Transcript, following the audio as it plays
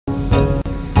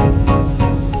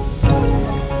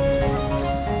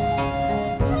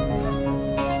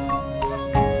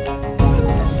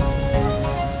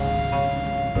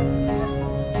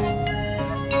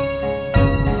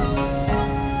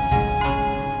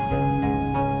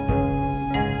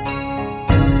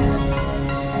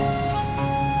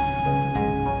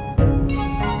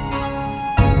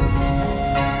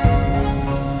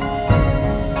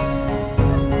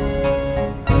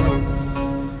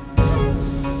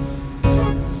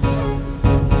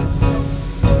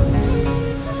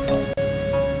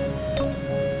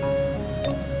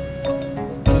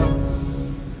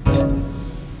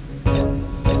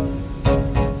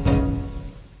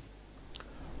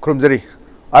Krumjari,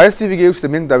 Istv Gi Ayukshida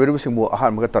ming dabiru singbu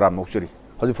ahan mga taram mokjuri.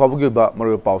 Haji fabugi ba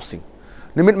maru pausing.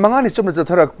 Nimit mangani chumna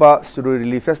jatharak ba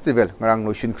Sururi Festival ngarang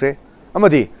no shinkre.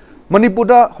 Amadi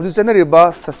Manipurda haji January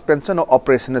ba suspension of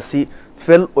operation si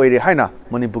fail oire haina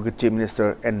Manipur ki Chief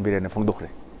Minister N Biren phongdokre.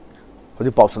 Haji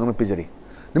pausang ng pijari.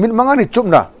 Nimit mangani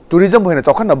chumna tourism hoina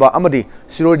chawkhana ba amadi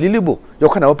Sururi Libu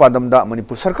yokhana ba pandamda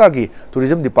Manipur sarkar gi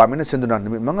tourism department senduna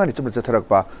nimit mangani chumna jatharak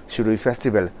ba Sururi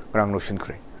Festival ngarang no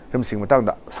shinkre. Remsing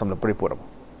matangda samla report amo.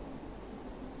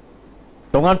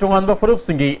 Tongan ba Faruq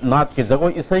Singhi Nath ki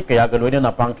jagoi isai kaya galwene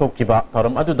na pangchok kiba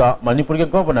tharam aduda Manipur ke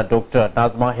Governor Dr.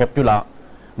 Nazma Heptula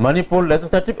Manipur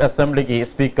Legislative Assembly ki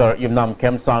Speaker Yumnam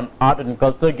Kemsan Art and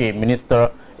Culture ki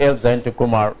Minister L. Zaintu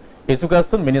Kumar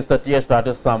Education Minister T.S.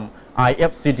 Radhasam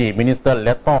IFCD Minister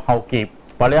Letpao Hauki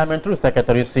Parliamentary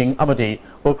Secretary Singh Amadi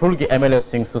Ukrul ki MLA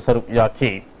Singh Susaruk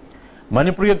Yaki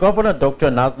Manipur ke Governor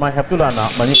Dr. Nazma Heptula na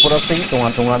Manipur Singh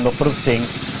tongan ba Faruq Singh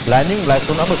Lining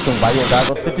Lyson amasung bayan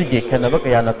dago city gi khenaba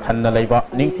kaya na thanna leiba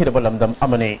ningthiraba lamdam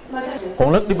amani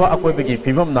konglak diba akoi begi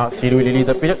phimam na sirui lili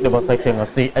da pirak deba saitheng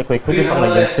asi akoi khudi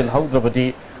pangla yangsin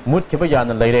haudrabadi mut khiba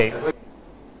yana leire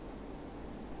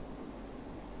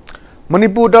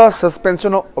Manipur da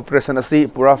suspension of operation asi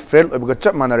pura fail obiga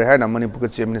chap manare haina Manipur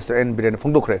Chief Minister N Biren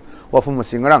phongdokre wafum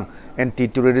singarang anti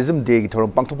terrorism day gi thorom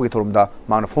pangthok gi thorom da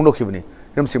mana phongdokhibani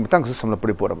remsim tang su samla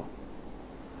report amo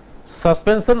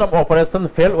Suspension of operation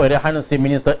fail oire hanasi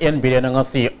Minister N Biren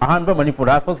ngasi ahanba Manipur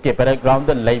Rifles ke background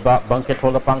dan leiba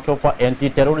bangketrol pangchopa anti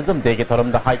terrorism day gi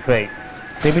thorom da high grade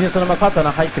si Minister makata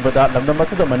na high kibada lamdam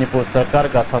masuda Manipur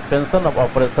sarkar ga suspension of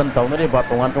operation taunari ba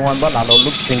tongan ba lalo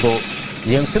look singo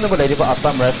yengsin ba leiba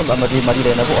Assam Rifle amadi mari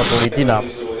lenabu authority na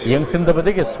yengsin da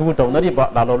badege su taunari ba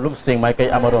lalo look sing mai kai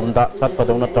amarom da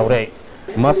tatpadona taure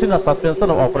Masina suspension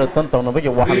of operation taunabagi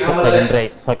wahan thok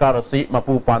legendre sarkar asi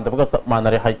mapu pandabaga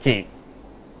manare haiki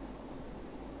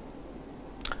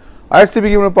Istv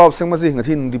gi maro pau sing masi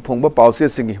ngasi ndi phongba pau se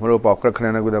singi maro pau khra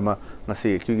khana na gudama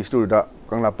ngasi ki story da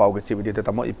kangla pau ge chibidi ta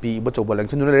tamo ipi bo choba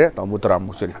langchin le tamu taram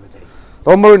musari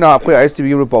tomoro na khoi Istv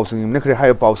gi maro pau sing ne khre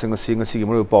hayo pau sing ngasi gi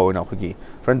maro pau na khoi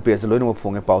front page loin mo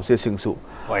phonge pau se sing su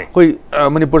khoi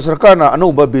Manipur sarkar na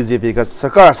anuba BJP ka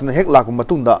sarkar san hek la ku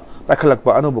matungda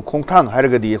Pakalakpa anubu kongthang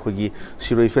hairagadi akhoi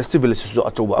Sururi Festival su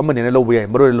achoba amane na lobu yai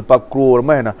maro lupa crore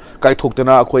ma hena kai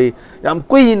thoktana akhoi yam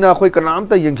kuina akhoi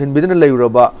kanamta yengkhen bidena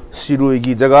leuraba Sururi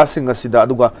gi jaga sing asida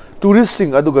aduga tourist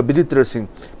sing aduga visitor sing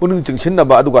puning jingchinna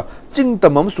ba aduga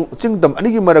chingtam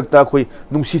anigi marakta akhoi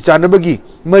nungsi chanabagi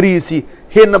mari si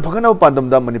henna phagana pandam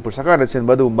da Manipur sakana chen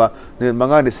badumba ne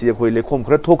mangani si akhoi lekhom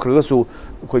khra thokhrga su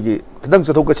akhoi gi thadang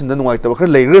chathok chin nuai ta khra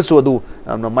leira su adu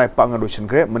amna mai panga roshin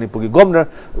khre Manipur gi governor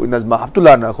Nazma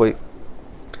Heptula na khoi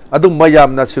adum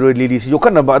mayam na Sururi Lili si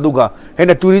yokhana ba aduga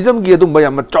hena tourism gi adum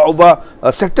mayam chauba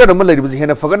sector am lai bi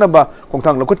hena fagana ba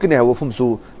kongthang lokot kine ha wofum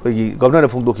su khoi governor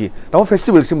phongdoki tamo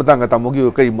festival si matanga tamo gi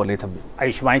kari mo le thambi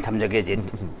ai sumai thamjage jin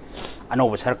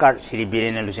anoba sarkar Sri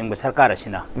Biren lusing ba sarkar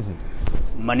asina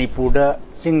Manipur da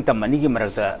singtam ani gi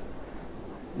marakta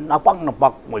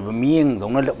napak moiba mieng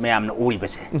dongna mayam na uri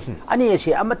base ani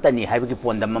ase amatani haibagi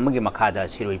pondam mamagi makada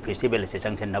Sururi Festival se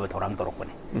changchen na thorang torokone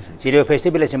Sururi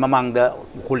Festival se mamang da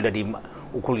ukul dadi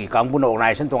ukul gi kangbu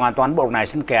organization tongan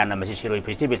organization kaya na masi Sururi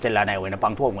Festival se lana wena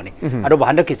pangthok ngani ado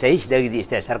bahanda ki chai sidagi di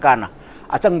state sarkar na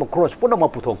achang bo cross puno ma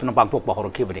puthok tuna pangthok ba horo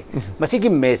kibre masi gi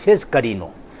message karino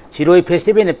Sururi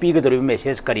Festival ne piga dori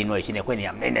message karino isine ko ni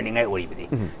am nei na ningai ori bidi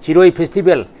Sururi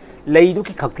Festival Laidu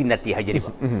ki khakti nati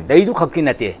hajariba laidu khakti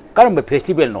nati karamba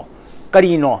festival no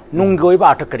karino nungoi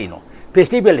ba ata karino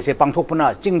festival se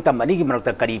pangthokpuna chingtam ani gi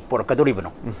marakta kari por kadori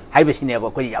bano haibe sine ba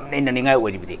ko yam nei na ningai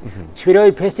ori bidi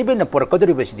Sururi Festival na por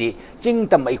kadori basidi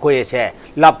chingtam ai ko se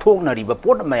lapthok na riba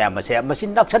pot mayam se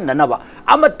masin daksan na ba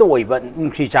amat oi ba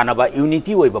nungsi chana ba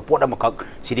unity oi ba pot amakak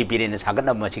Sri Biren sagan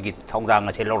na masigi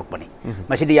thongdang se lorok bani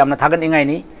masidi yamna thagan ingai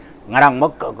ni ngarang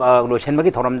mak losen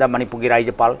magi thoramda Manipur gi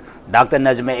Rajyapal Dr.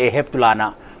 Nazma Heptula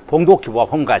na phongdok ki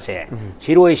wafam ga se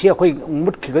Sururi se khoi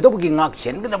mut ki gadob gi ngak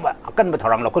sen gadaba akan ba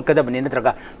thorang lokot gadab ni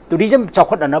natraga tourism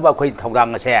chawkhat na ba khoi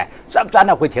thongdang se sab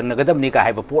chana khoi thengna gadab ni ka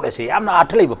haiba pot ase yamna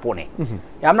athlei ba pone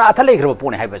yamna athlei graba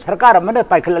pone haiba sarkar amana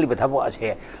paikhalali ba thabo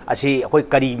ase asi khoi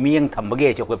kari mieng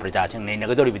thambage che khoi praja sing nei na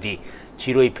gadori biti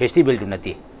Sururi Festival du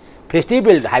nati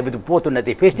festival हाइबदु पोतु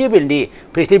नते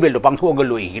festival पांथोग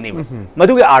लोइगिनि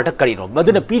मदुगे art करिनो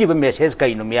मदुना पीरिबा message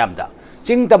करिनो मियामदा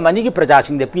चिंग तमनी की प्रजा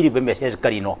Singh पीरिब message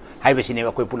करिनो हाइबसिने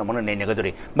अखोय पुनमंग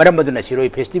नैनगदुरी मरम मदुना सिरोय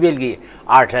festival की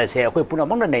art से अखोय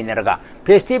पुनमंग नैनरगा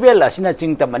festival असिना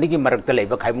चिंग तमनी की मरक्त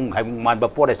लेबा खाइमुंग मानबा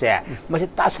पोर से मसे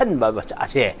तासनबा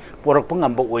असे पोरक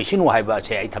ngamba ओइसिनु हाइबा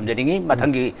से आई थमजनिंगी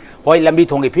मथंगी होय लंबी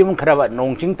थोंगी फिम खरा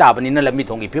नोंग चिंग ताबनिना लंबी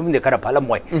थोंगी फिम दे खरा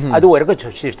फलमोय अदु ओरगा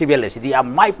फेस्टिवल सिदी आ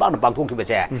माइ पान पांथोखिबा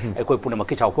से अखोय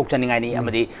पुनमकी चाउखोक चनिंगानी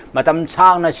अमदी मतम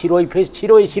सांगना सिरोय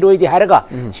दि हारगा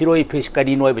सिरोय फेस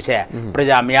करिनो बसे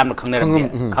प्रजा मैम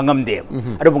खंगमदे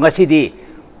अरुबंगसीदी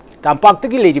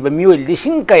तांपाक्तगी लेरिबा मियोय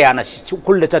लिसिंग कयाना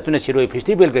खुल्द चतुना सिरोय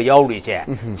फेस्टिवल का यावरीसे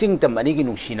चिंग तमनी की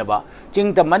नुक्सिनबा चिंग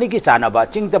तमनी की चानबा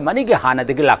चिंग तमनी की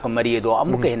हानदगी लाक मरियदो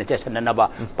अमुक हेन चसननबा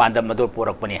पांदम मदो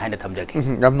पोरकपनी हाइन थमजकी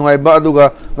याम नुआइबा अदुगा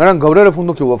ngarang gawre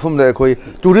phungdo ki wafum da koi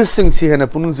tourist sing si hena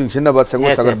punung sing sinaba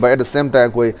sango sagar by at the same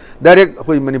time koi direct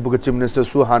koi manipur chief minister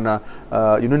su hana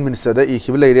union minister da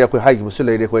ikhiba leire koi hai ki musu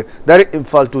leire koi direct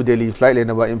imphal to delhi flight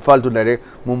lenaba imphal to direct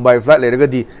mumbai flight leire ga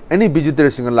di any visitor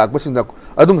sing lakba sing da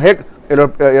adum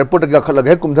airport ga khala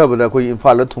ga kumtha bada koi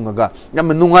imphal thunga ga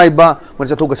yam nungai ba man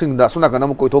cha thok sing da suna kana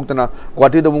mo koi thok tana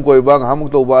kwati da mo koi ba ha mo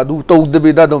to ba du to de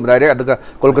bi da dom direct adaga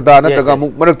kolkata na taga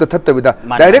mo marak ta that bi da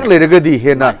direct leire ga di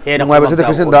hena nungai ba sa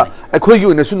ka da akhoi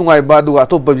gi ne su nungai ba du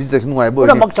atop ba visitor nungai ba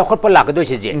pura mak chakhot pa lak do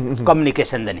se je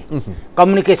communication dani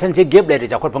communication se gap leire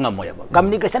chakhot pa ngam moya ba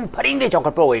communication faring de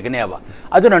chakhot pa oi gane ba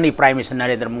aduna ni prime minister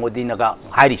narendra modi na ga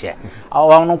hairi se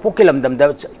awang nong pokilam dam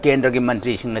da kendra gi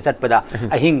mantri sing na chat pada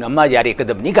ahing ama yare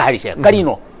kadam ni ga hairi se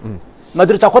karino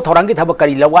मधुर चाखो थोरंगी थब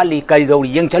करी लवाली करी दौरी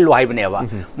young चलो हाइबनेबा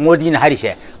मोदी न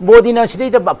हारिसे मोदी न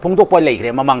सिदे फुंगदो पय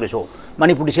लेखरे ममांग दसो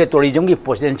मणिपुर से टूरिज्म की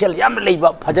पोटेंशियल याम लेबा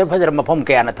फजर मफम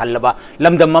कया न थल्लबा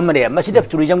लमदम ममने मसिद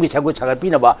टूरिज्म की छगु छगर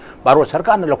पिनबा भारत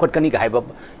सरकार न लखत कनी हाइबा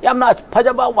यामना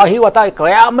फजबा वाही वता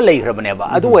कया म लेखरबनेबा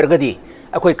अदु वरगदी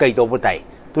अखोय कई तोबु ताई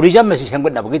टूरिज्म में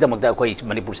सेंगनबगीदमक अखोय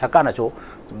मणिपुर सरकार नसो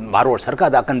भारत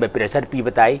सरकार अकन प्रेशर पी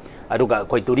बताई अदुगा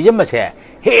अखोय टूरिज्म से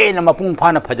हेन मपुंग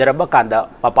फाना फजरबा कांदा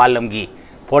मपालम की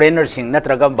फॉरेनर सिंग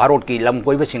नत्रगा भारत की लम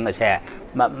कोइब सिंग से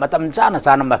मतम चाना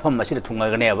चाना मफम मसिद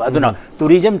थुंगगने अदुना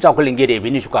टूरिज्म चाखलिंगे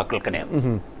रेवेन्यू सुकाकल कने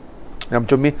yam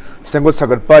chumi sengo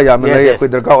sagarpa yam lai koi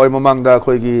darka oi mamang da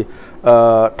khoi gi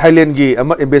Thailand gi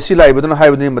ama embassy lai badon hai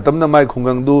badon matam na mai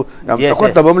khungang du yam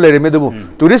sakot tabam le re me du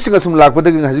tourist singa sum lak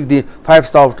pata gi hasik di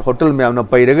 5-star hotel me amna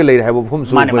pai re ga le hai bo phum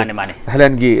su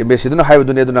Thailand gi embassy dun hai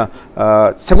badon eduna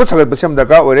sengo sagarpa sem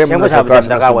darka oi re sengo sagarpa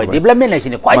darka oi development lai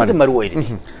sine kwai gi maru oi ri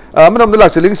amna la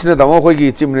seling sine da khoi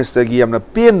gi chief minister gi amna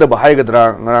pen da ba hai ga dra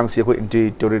ngarang si khoi anti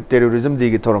terrorism di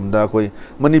gi thoram da khoi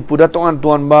Manipur da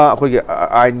ton ba khoi gi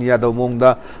ain ya da mong da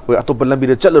khoi atop lambi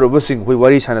da chalro ba sing khoi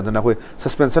wari sana da na khoi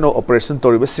suspension of operation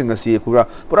tori ba sing asi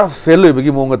pura fail loi ba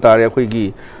gi mong ta re khoi gi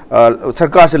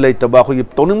sarkar se lai ta ba khoi gi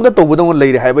toning da to bu dong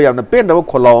lai re hai ba yamna pen da ba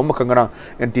kholaw ma khangarang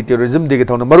anti terrorism di gi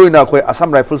thona maruina khoi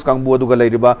Assam Rifles kang bu du ga lai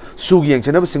ri ba su gi yang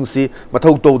chena ba sing si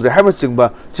mathau to dre hai ba sing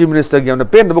ba chief minister gi yamna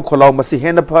pen da ba kholaw ma si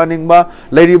hen da planning ba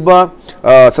lai ri ba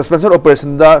suspension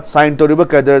operation da sign tori ba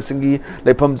kadar singi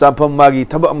lai pham cha pham ma gi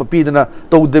thaba ma pi dana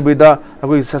to de be da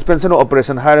khoi suspension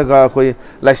operation ha ga khoi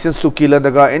license to kill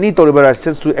and ga any tori ba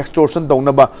license to extortion dong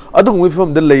na ba adu we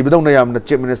from the lai ba dong na yam na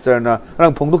chief minister na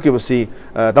rang phong du ki ba si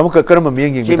da ma ka karam mi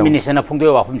yeng chief minister na phong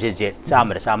du wa phum je je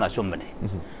sama sum bane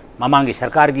mamang gi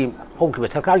sarkar gi hok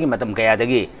ki sarkar gi matam kaya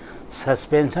dagi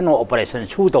suspension operation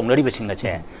chu dong na ri ba singa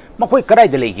che ma khoi karai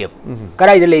de lai ge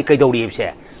karai de lai kai dori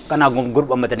se kana group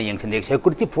amatani yang thinde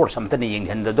security force amatani yang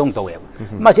thinde dong to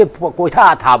ma se koitha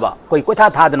tha ba koitha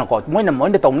tha dana ko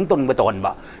moina tong ba ton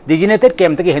ba designated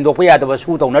camp ta gi hendo pa ya da ba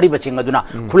su tong nari ba ching aduna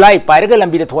khulai pair ga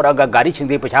lambi de thora ga gari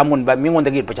chingde pacha mun ba mingon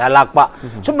da gi pacha lak pa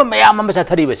sum ba mayam ma sa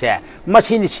thari ba se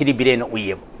machine siri birena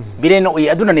ui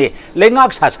aduna ne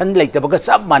lengak sasan lai ta ba ga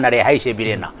sab manare hai se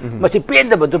birena ma si pen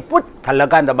da ba du put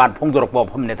thalagan da ban phong dorok ba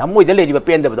phum ne thamoi da le ri ba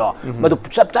pen da ba do ma du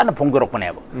sab chana phong dorok pa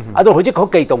ne ba adu hoji kho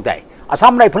kai tong tai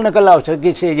Assam Rifle na kala sa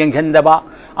gi se yang chen da ba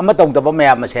ama tong da ba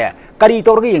mayam ma se kari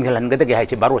tor gi yang lan ga da gi hai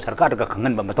se baro sarkar ga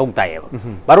khangan ba ma tong tai ba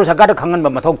baro sarkar ga khangan ba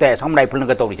ma tong tai Assam Rifle na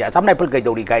ga tori se Assam Rifle ga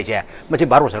dori kai se ma se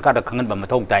baro sarkar ga khangan ba ma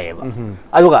tong tai ba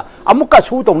aduga amuka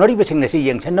su tong nari ba sing na se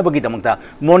yang chen na ba gi damang ta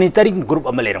monitoring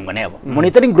group ama le ram ga ne ba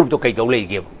monitoring group to kai to le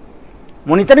gi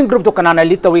monitoring group to kanana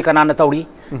lit tawi kanana tawi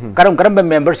करम करम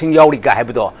member Singh यावरी का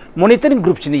हैबदो monitoring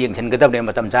group सिनी यंगछनगदबने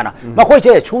मतम जाना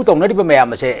मखोइसे सु तौनरिबा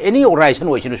मयाम से any organisation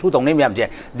ओइसिनु सु तौनै मयाम से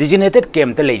डिजिग्नेटेड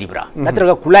कैंप त लेरिब्रा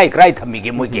नत्रगा खुलाई क्राई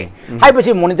थम्मिगे मोइगे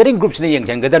हाइबसे मॉनिटरिंग ग्रुप सिनी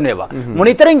यंगछनगदबनेबा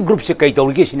मॉनिटरिंग ग्रुप से कै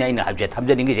तौरिगे सिनी आइना हाबजे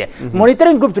थमजनिगे से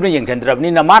मॉनिटरिंग ग्रुप तुने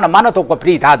यंगछनद्रबनि ना माना तोप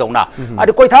फ्री था दौना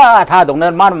अदि कोइ था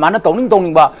दौना माना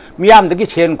तौनिंगबा मियामदगी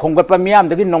सेन खोंगटपा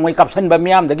मियामदगी नोंगै कापसनबा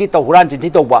मियामदगी तौहुरान चिंथि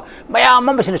तौबा मयाम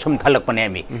अमसिने सुम थलकपने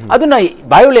मी अदुना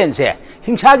वायोलेंस से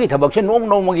हिंसा की थबक से नोंग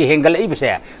नोंगि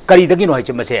हेंगलइबसे करिदगिनो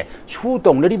हाइचे मसे सु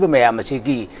तौनरिबा मयाम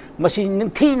मसेगी मसि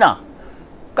निंथीना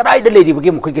कदाइद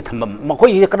लेरिबगे मखोइगे थम्बम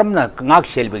मखोइ करमना गाक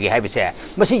सेलबगे हाइबसे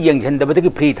मसि यंगझनदबदगी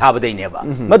फ्री थाबदैनेबा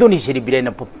मदुनि सिरि बिरेन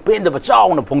पेंदब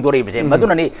चाउना फोंदोरैबसे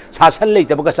मदुनानि सासल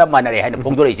लेतबगा सब मानरे हाइना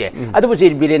फोंदोरैसे अदुबु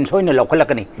सिरि बिरेन सोइना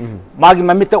लौखलकनी मागी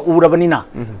ममित उरबनिना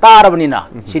तारबनिना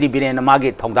सिरि बिरेन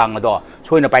मागी थौदांग दो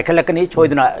सोइना पाइखलकनी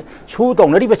सोइदना सु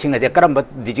तौनरिबा सिंगजे करम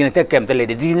डिजिग्नेटेड कैंप त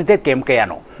लेदि डिजिग्नेटेड कैंप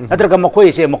कयानो नत्रगा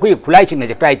मखोइसे मखोइ खुलाई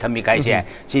सिंगजे क्राइ थम्मी काइसे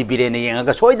सिरि बिरेन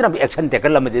यंगगा सोइदना एक्शन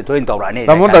टेकल लमदि थोइन तौराने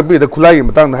तमो तबि द खुलाई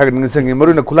मतंग हाग निसंगे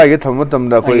मरुना खुलाई थम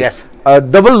तमदा कोई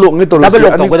डबल लोक ने तोरसी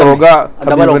अनि तोरगा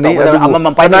थबनि अदु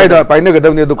कनाइदा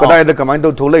पाइनगदबनि अदु कनाइदा कमाइन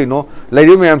तो थोलैनो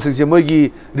लैरि मयाम सिंसे मोइगी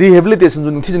रिहेबिलिटेशन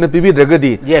जुन थिजना पिबि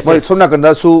द्रगदि मोइ सोमना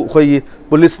कंदा सु खोइ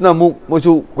पुलिस ना मु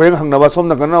मोसु कोयंग हंगनाबा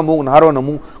सोमना कना मु नारो ना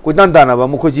मु कोइदान दानाबा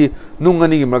मुखोजि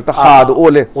नुंगनि gi मरता हादो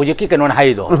ओले ओजेकी कनोन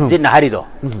हारिदो जिन हारिदो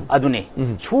अदुने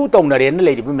सु तौनरेन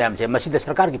लैरिबि मयाम से मसिदा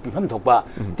सरकार की पिफम थोपा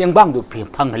तेंगबांग दु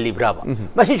फंगलिब्राबा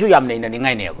मसिसु याम नैना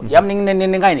निंगाइने याम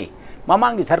निंगाइने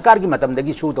ममांगी सरकार की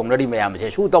मतमदगी सु तौनरी मयाम से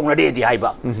सु तौनरेदि हाइबा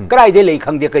कराइदे लै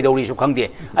खंगदे कैदौरीसु खंगदे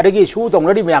अदगी सु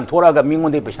तौनरी मयाम थोरागा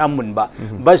मिंगोंदे पैसा मुनबा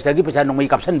बस दगी पैसा नोंगै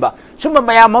कापसनबा सुम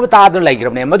मयाम म ताद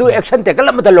लैग्रबने मदु एक्शन टेकल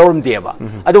मत लौरमदेबा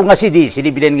अदु ngasi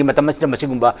सिरि बिरेन की मतम मसिदा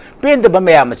मसिगुंबा पेंदबा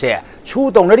मयाम से सु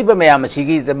तौनरी मयाम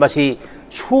सिगी मसि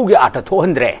सुगे आटा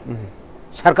थोहंद्रे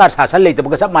सरकार शासन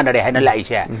लेतबगा सब मानरे हाइना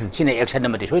लाइसे सिने एक्शन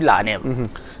नमति सोइ लाने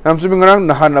हम सुबिंगरांग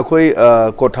नहान अखोइ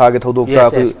कोठा के थौदोकता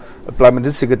अखोइ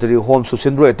parliamentary secretary home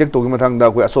सुसेंद्रो attack तोगी मथांगदा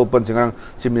अखोइ असोपन सिंगरांग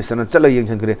chief minister न चला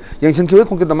यंगसन खिवे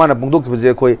खोंके तमाना बंगदोक खिबजे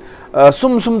अखोइ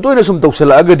सुम तोइने सुम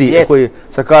तौसला अगदि अखोइ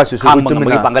सरकार सु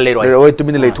ओइ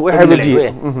तुमिने लेथु हाइबदि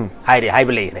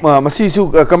हाइबे लेरे मसी सु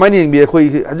कमाइने यंगबि अखोइ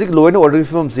हजिक लोइन ऑर्डर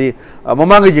रिफॉर्म से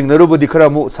ममांग यंगनरोबदि खरा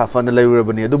मु साफन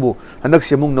लैरबनि अदुबु हनक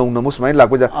सेमुंग नौना मुसमाइ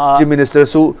लाकबजा चीफ मिनिस्टर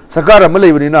सु सरकार म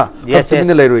लेबनिना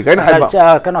तुमिने लैरोइ काइन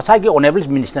हाइबा कनो साइगे ऑनरेबल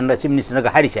मिनिस्टर न चीफ मिनिस्टर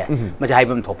ग हारिसे मजे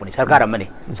हाइबम थोपनि सरकार मनि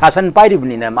शासन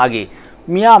पाइरिबनिना मागी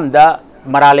मियामदा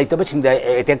मरा लेतबसिंग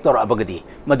अटैक तौर अबगदी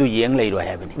मदु येंग लेरो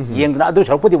हाइबनि येंगना अदु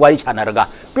सरपुति वारी छानरगा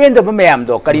पेंदब मयाम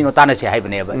दो करिनो तानसे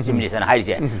हाइबनेब चीफ मिनिस्टर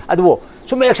हारिसे अदु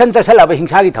सुम एक्शन चसलाब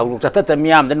हिंसा की थौरुक चत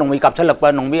मियाम द नोंगै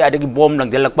कापसलकपा नोंबि अदगी बॉम्ब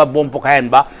नंगजलकपा बॉम्ब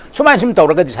पोखायनबा सुमाइन सुम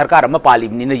तौरगदि सरकार म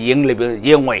पालिबनिना येंग लेबे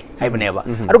येंगoi हाइबनेब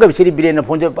अरुगा बिसिरि बिरेन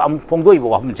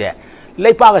फोंदोइबो हमसे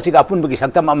लेपाग असिगा अपुनबगी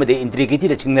सक्तम अमदे इंट्रिगिटी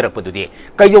द छिंगनरपदुदि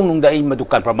कैजों नुंगदा इ मदु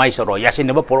कंप्रोमाइज रो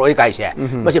यासिनबा पोरोय काइसे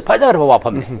मसे फजरबा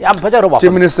वाफम याम फजरबा वाफम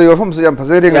चीफ मिनिस्टर वाफम से याम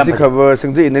फजरे ngasi खबर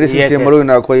सिंजे इनरि सिंजे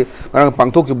मरुना कोइ ngang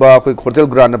pangthokiba koi hotel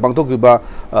grand pangthokiba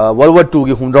world war 2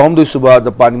 gi humraum du suba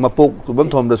japan mapok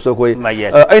subam thom da so koi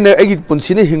aina agi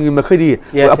punsini hingi makhari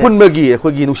apunbagi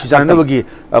koi gi nusi janabagi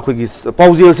koi gi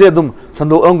paujel se adum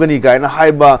sando amgani gaina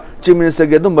haiba chief minister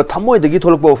ge adum thamoi dagi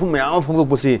tholokba wafum yam phongdok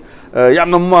pusi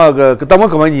yamna ma tama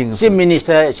kamai ying chief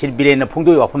minister silbirena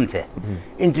phongdoi wafum se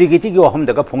integrity gi wafum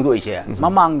daga phongdoi se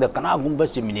mamang da kana gumba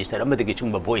chief minister amadagi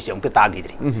chungba voice amka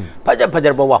tagidri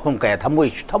fajar ba wafum kaya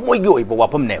thamoi gi oiba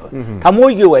wafum ne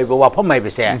thamoi gi oiba wafum hai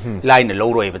bese line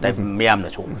loroi ba tai miyam na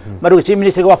su maru chief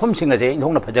minister gi wafum singa je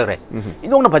indong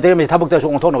na phajare me thabuk ta so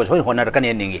ongthon ba soi honar kan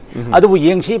ningi adu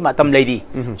yengsi matam leidi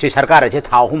se sarkar je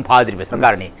tha hum phadri ba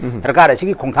sarkar si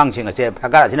gi khongthang singa je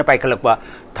sarkar sina paikhalak ba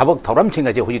thabuk thoram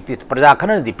singa je hujik praja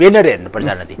khana di penare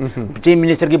प्रजा नदी chief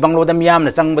minister की bungalow the मियाम न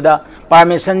चंगबदा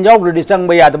permission जाउरदि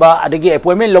चंगबा यादबा अदगी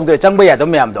appointment लौदे चंगबा Yadav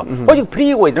मियाम दो होजि free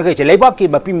ओइद्र कइसे लेबाक की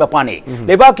मपि मपाने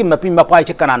लेबाक की मपि मपाइ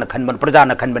से कनान खनबन प्रजा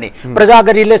न खनबने प्रजा ग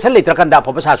रिलेशन लेत्र कंदा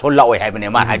फबसा सोल्ला ओइ हाइबने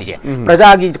मा हाइजे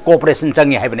प्रजा की कोऑपरेशन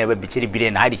चंगे हाइबने बिचिरि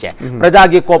बिरेन हाइजे प्रजा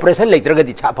की कोऑपरेशन लेत्र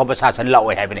गदि छा फबसा सनला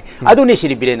ओइ हाइबने अदुनि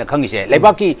सिरि बिरेन खंगिसे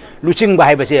लेबाक की लुचिंग बा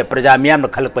हाइबसे प्रजा मियाम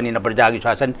न खलकपनि न प्रजा की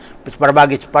शासन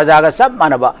प्रजा ग सब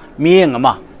मानबा मियंग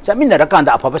मा चमिनर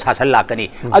कांदा अफब शासन लाकनी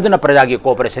अदुना प्रजा की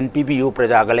कोऑपरेशन पीबीयू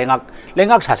प्रजा ग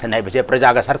लेंगाक शासन है बजे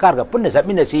प्रजा ग सरकार ग पुण्य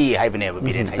चमिनसी हाइबने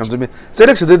बिरेन हाइ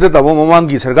सेलेक्ट सिदे तबो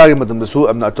ममांगी सरकार की मतम दसु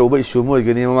अमना अचौबा इशू मोय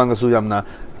गनी ममांग सु यामना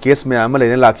केस में आम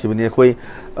लेने लाखिबनी कोई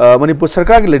मणिपुर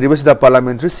सरकार की लेरिबसिदा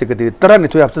पार्लियामेंट्री सेक्रेटरी तरह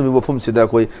थोय वफम सिदा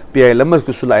कोई पीआईएल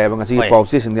कुसुलाय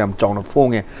पाउसे चाउना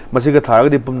फोंगे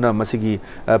थारगदी पुमना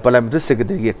पार्लियामेंट्री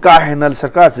सेक्रेटरी की का हेना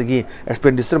सरकार से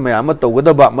expenditure ma'am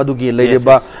तौगदबा मदुगी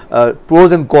लेरिबा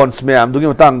pros and cons ma'am दुगी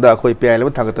Matang दा कोई पीआईएल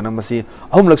थागतना मसी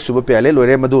अहुमलक सुब पीआईएल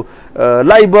लोरे मदु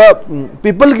लाइबा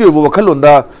पीपल की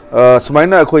वखलोंदा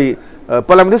सुमाइना कोई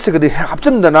पार्लियामेंट्री सेक्रेटरी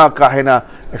हापचंदना का हेना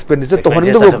एक्सपेंडिचर तो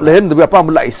हनदब लेहन अपाम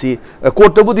लाइसी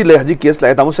कोर्ट तबुदी ले हजी केस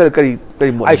लाय तामु सर करी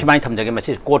करी मो आयुष्मान थमजगे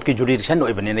मसी कोर्ट की जुडिक्शन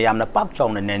ओइबने यामना पाक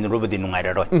चाउना नेनुरुबदी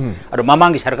नुंगाइररोय अदो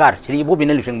ममांगी सरकार श्री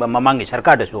बोबिने लुसिंग ममांगी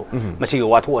सरकार दसु मसी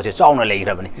वाथो से चाउना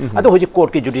लेइरबने अदो हजी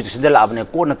कोर्ट की जुडिक्शन लाबने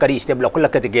कोर्ट न करी स्टेप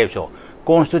लखलकते गेबसो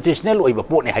कॉन्स्टिट्यूशनल ओइब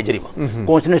पोटने हाइजरिबो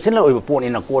कॉन्स्टिट्यूशनल ओइब पोटने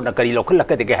न कोर्ट न करी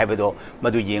लखलकते गे हाइबदो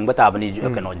मदु येंग बताबनी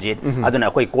कनो जे अदना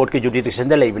कोई कोर्ट की जुडिक्शन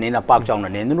द लेबने ना पाक चाउना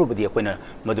नेनुरुबदी कोइना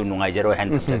मदु नुंगाइजरो हैन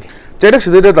थमजगे चेडक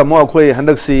सिदे तमो अखोय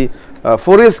हंदक सी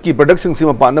फॉरेस्ट की प्रोडक्शन सी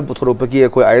मपान पुथोरपगी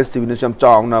अखोय आईएसटीवी ने सम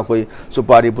चाउना अखोय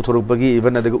सुपारी पुथोरपगी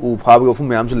इवन अदग उ फाबग फुम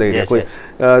मैम सु लेरे अखोय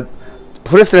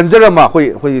फॉरेस्ट रेंजर मा अखोय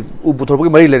उ पुथोरपगी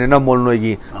मरी लेने ना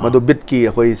मोलनोगी मदु बिट की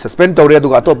अखोय सस्पेंड तौरे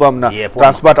अदुगा अतोपा अमना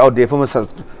ट्रांसपोर्ट आउट दे फम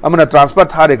अमना ट्रांसपोर्ट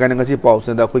थारे काने ngasi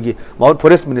पाउसे दा अखोय की mouth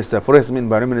forest minister forest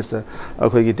environment minister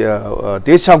अखोय की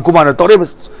तेज श्याम कुमार तौरे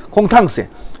खोंगथांग से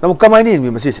नमु कमाइनी मी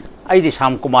मसी आइदी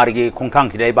श्याम कुमार की खोंगथांग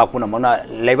से लेबाक पुनमना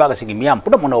लेबाक से मियाम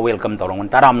पुनमना वेलकम तौरंगन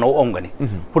ताराम नो ओंगनी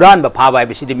हुरान ब फाबा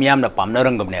हाइबसिदि मियाम न पामना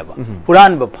रंगमनेबा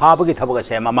हुरान ब फाबगी थबग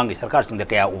से ममांगी सरकार सिंग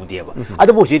कया उदिएबा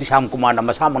अदबु सिदि श्याम कुमार न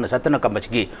मसामन सतन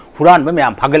कमसगी हुरान ब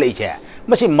मियाम फागलै छे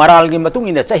मसी मराल की मतुंग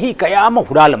इन चाही कया म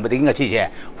हुराल बदि ngasi छे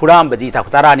हुरान बदि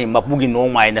थाखतारानी मपुगी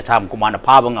नोंमाय न श्याम कुमार न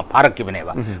फाबंग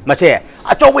फारकिबनेबा मसे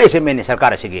अचौबे से मेने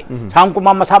सरकार सिगी श्याम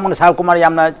कुमार मसामन श्याम कुमार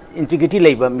यामना इंटीग्रिटी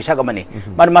लेबा मिसागमनी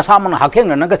मन मसामन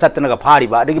हाखेंग नंग सतनग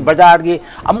फारिबा अदि बाजार की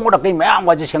अमोड कई मैम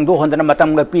वाजे सेंदो होंदना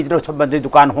मतम ग पीद्रो सबदि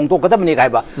दुकान होंदो कदमनी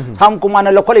खाइबा श्याम कुमार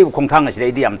न लोखलै खोंगथांग असि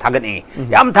इदि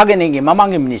याम थागनेंगी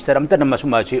ममांगी मिनिस्टर अमतन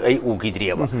मसुमाची ऐ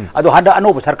उगिद्रियबा अदो हदा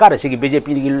अनोब सरकार सिगी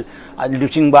बीजेपी की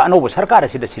लुचिंगबा अनोब सरकार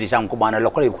असि श्री श्याम कुमार न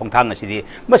लोखलै खोंगथांग असि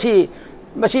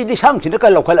मसी दिसांग सिन का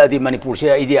लोखल अदि मणिपुर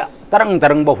से इदि तरंग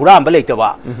तरंग ब हुराम लेतबा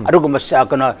अदुग मसा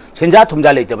कन सेंजा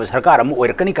थुमजा लेतबा सरकार अमु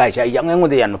ओइरकनी काइसे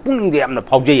यांगंगोदे यान पुंगदे यामना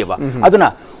फावजेयबा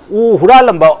अदुना उ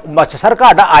हुरालंबा मच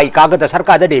सरकार दा आई कागद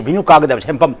सरकार दा रेवेन्यू कागद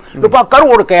सेंपम रुपा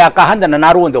करोड़ कया काहंदन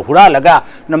नारोन दो हुरालगा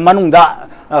न मनुंगदा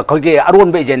खगे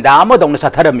अरोन बे एजेंडा अमदौन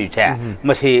सथरमी छे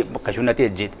मसी कछु नते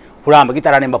जित हुराम की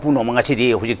तराने मपु नोम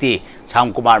ngasi हुजिति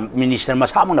श्याम कुमार मिनिस्टर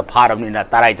मसामन फारमनिना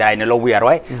तराई तराई न लोबु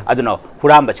यारोय अदुना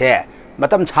हुराम बचे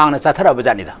मतम छांगना चाथरब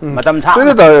जानिदा मतम छांग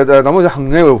से तमो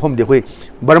हंगे हम देखो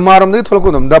बर्मा रम दे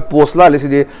थोलको नमदा पोस्ट ला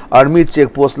लेसी आर्मी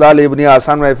चेक पोस्ट ला लेबनी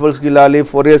आसाम राइफल्स की ला ले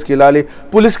फॉरेस्ट की ला ले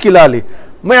पुलिस की ला ले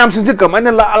मयाम सिंसे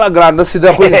कमाइना ला ला ग्रांड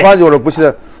सिदा कोई फा जोर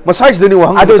पुसिदा मसाइज दनी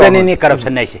वहंग अदु दनी नि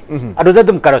करप्शन नै से अदु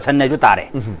दम करप्शन नै जो तारे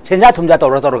सेंजा थुमजा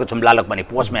तौर तौर छुम लालक बनी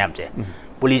पोस्ट मयाम से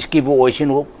पुलिस की बो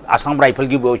ओइसिनो आसाम राइफल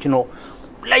की बो ओइसिनो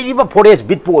लाइबा फॉरेस्ट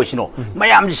बिट पो ओइसिनो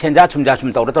मयाम से सेंजा थुमजा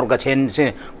छुम तौर तौर सेन से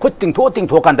खुद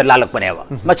तिंथो कांद लालक बनेबा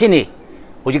मचिनी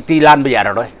हुजिक्ति लान बे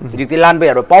यारोय हुजिक्ति लान बे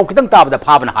यारो पाउ खितंग ताबदा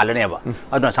फाबना हालनेबा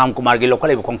अदुना श्याम कुमार की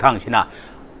लोखलै खोंगथांग सिना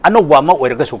अनोबा अमा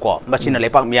ओइरगसुको मसिना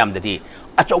लेपाक मियामदि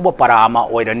अचौबा परा अमा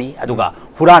ओइरनी अदुगा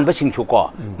हुरानबा सिंगसुको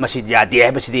मसि यादे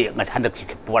हाइबसिदि हंदक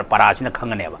परा सिना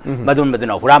खंगनेबा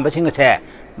मदुना हुरानबा सिंगसे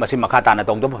मसी मखा ताना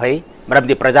तौदब फै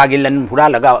मरमदि प्रजा की लन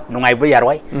हुरालगा नुंगाइबा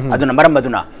यारोय अदुना मरम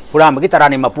मदुना हुरामगी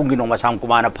तरानी मपुंगी नोमा श्याम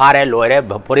कुमार फारे लोरे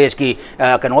फॉरेस्ट की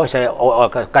कनो से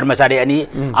कर्मचारी अनि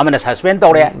अमना सस्पेंड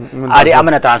तौरे आदि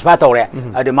अमना ट्रांसफर तौरे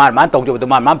आदि मान तौजबदो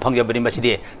मान फंगजबनि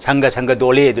मसिदि संग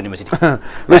दोले दुनि मसिदि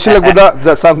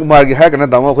लोसिलगुदा श्याम कुमार की हाकना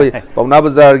दामो खोय पवना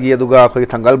बाजार की अदुगा खोय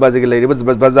थंगल बाजार की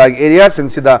लेरिबा बाजार की एरिया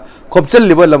सिंगसिदा खोपचल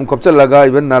लिबा लम खोपचल लगा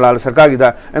इवन नालाल सरकार की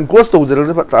दा एनक्रोस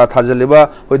तौजर थाजलिबा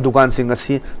खोय दुकान सिंग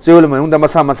असि चेवल मनुंदा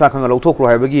मसा मसा खंग लौथोखरो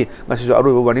हाइबगी ngasi जो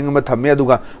अरुबा वार्निंग अमा थम्मे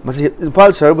अदुगा मसि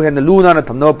इम्फाल शहर हेन लूना न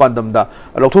थमनबा पांदमदा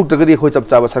लौथोक्तगदि खोय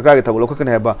चपचाबा सरकार की थबो लोखकन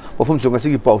हेबा वफम सु ngasi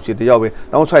की पाउची ते यावे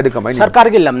नाउ साइड कमाइ सरकार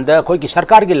की लमदा खोय की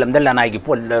सरकार की लमदा लनाई की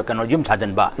पोल कनो जुम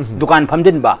साजनबा दुकान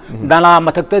फमजिनबा दाना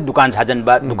मथकते दुकान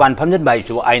साजनबा दुकान फमजिनबा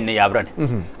इसु आइन याब्रन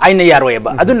आइन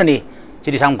यारोयबा अदुननी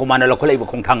श्री श्याम कुमार लोखलैब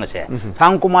खोंगथांग से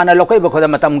श्याम कुमार लोखैब खोद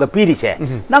मतमग पीरी से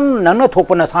नंग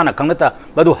थोपना साना खंगता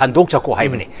बदु हंदोक चको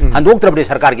हाइबने हंदोक तरबदे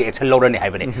सरकार की एक्शन लौरने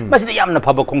हाइबने मसिदि यामना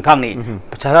फब खोंगथांगनी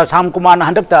श्याम कुमार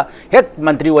हंदकता हेड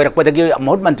मंत्री ओरकपदगी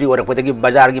महूत मंत्री ओरकपदगी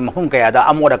बाजार की मफम कयादा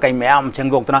अमोर कई मैम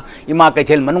सेंगोक्तना इमा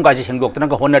कैथेल मनुंगा से सेंगोक्तना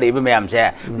का होनरेब मैम से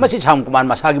मसि श्याम कुमार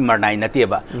मसागी मरनाई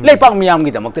नतेबा लेपाक मियाम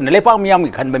की दमकते लेपाक मियाम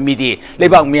की खनब मीदी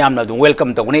लेपाक मियाम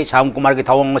वेलकम तौने श्याम कुमार की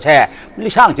थवंग से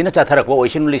लिसांग सिना चथरक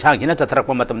ओइसिन लिसांग सिना चथरक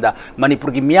मतमदा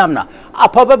मणिपुर की मियामना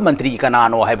अफब मंत्री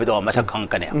कनानो हाइबदो मसक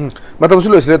खंकने मतलब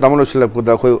लोसले तमो लोसले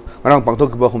पुदा खो ngana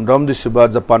pangtok ba humram di siba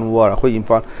Japan war khoi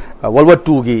imphal World War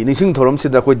II gi nising thorom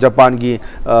sida khoi Japan gi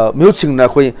music na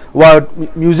khoi war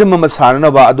museum ma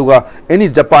sana ba aduga any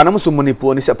Japan am su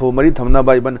Manipur ni sa pho mari thamna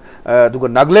ba iban aduga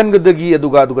Nagaland ga gi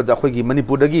aduga khoi gi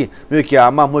Manipur da gi me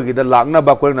kya ma mo gi da lagna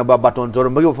ba korna ba baton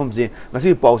jorom ba gi ofam je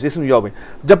ngasi pause sun yawe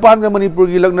Japan ga Manipur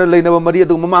gi lagna leina ba mari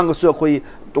aduga mamang su khoi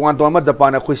tongan tongan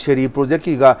Japan khoi seri project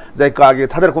ki ga jai ka ge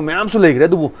thadar ko myam su leigre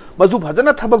dubu mazu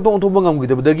bhajana thabak dong thobang am gi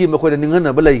da gi ma khoi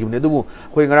ningan ba leigibne dubu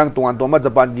khoi ngarang tongan tongan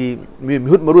Japan gi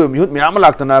mihut maru mihut myam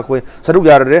laktana khoi saruk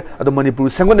yar re adu Manipur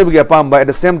sangon ne gi pam ba at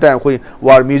the same time khoi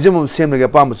war museum sem ne gi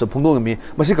pam su phungdong mi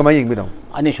masi kamai yeng mi dong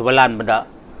ani subalan bada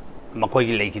makoi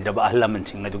gi leiki draba ahlaman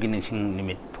sing adu gi ningsing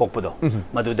nimit thokpado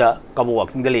maduda kabu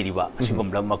walking da leiriba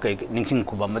asigum la makai ningsing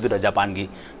kuba maduda Japan gi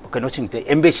kano sing te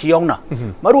embassy yongna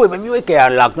maru ba mi ke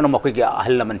lakna makoi gi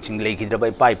ahlaman sing leiki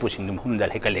draba pai pu sing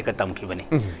humdal hekal heka tam ki bani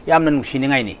yamna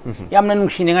nungsiningai ni yamna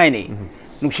nungsiningai ni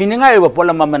nungsiningai ba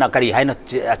polam mana kari haina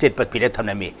achet pat pire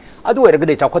thamnami adu era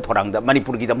gade chawkha thorang da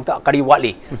Manipur gi damta kari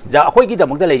wali ja khoi gi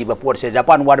damta leiriba por se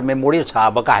Japan war memorial sa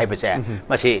ba ka haiba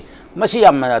se masi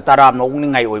yam taram no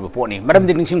ningai oi ba poni maram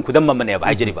di ningsing khudam ma ne ba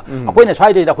haijeri ba akoi na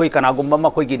sai da khoi kana gum ma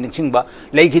khoi gi ningsing ba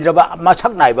leiki draba ma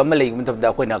sak nai ba ma leiki mutab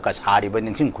da khoi na ka sari ba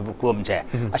ningsing khum che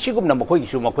asigum na ma khoi gi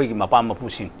su ma khoi gi mapa ma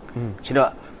pusing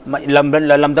sina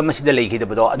lamdam masida leiki da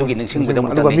ba adu gi ningsing ba da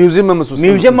museum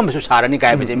ma su sarani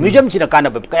kai ba museum sina kana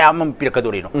ba kaya ma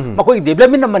pirakadori no ma khoi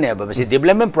development ma ne ba basi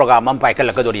development program ma pai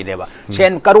kala kadori ne ba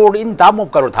sen crore in tam of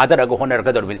crore thadar ga honor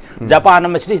kador bi Japan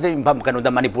ma sri impam kanu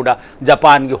da Manipur da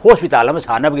Japan gi hospital am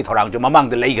sana bi thorang jo mamang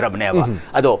da lei grab ne ba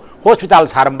ado hospital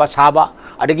saramba saba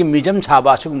adagi museum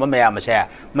saba sugum ma ya ma se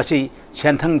masi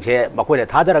senthang je makoi da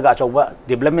thadar ga choba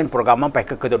development program ma pai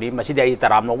kadori masi dai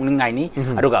taram no ningai ni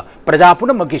aduga praja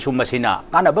puna ma gi su masina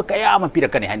kana ba kaya ma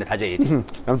pirakani haina thajai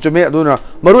am chume aduna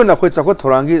maru na khoi chakot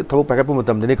thorangi thobu pai ka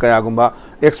mutam deni kaya gumba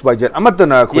xyz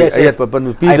amatna khoi ayat pa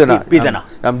panu pidana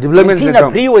am development tina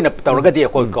free oina tawraga de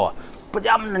khoi ko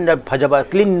pajam na phajaba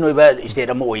clean noiba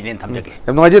state am oinen thamjage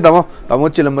yam ngai je tamo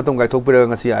chilam matam gai thokpira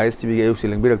ngasi Istv Gi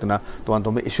Ayukshida lengbirak tuna ton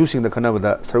tom issue sing da khana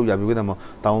bada saru yabi ga tamo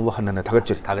tamo ba hanna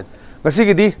thagachiri ngasi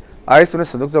gi di Istv na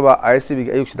sanduk jaba Istv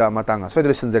Gi Ayukshida matanga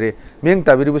soidre sanjare meng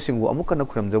tabiri bu singu amuk kana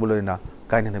khuram jabulorina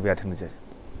kaina na biya thinjare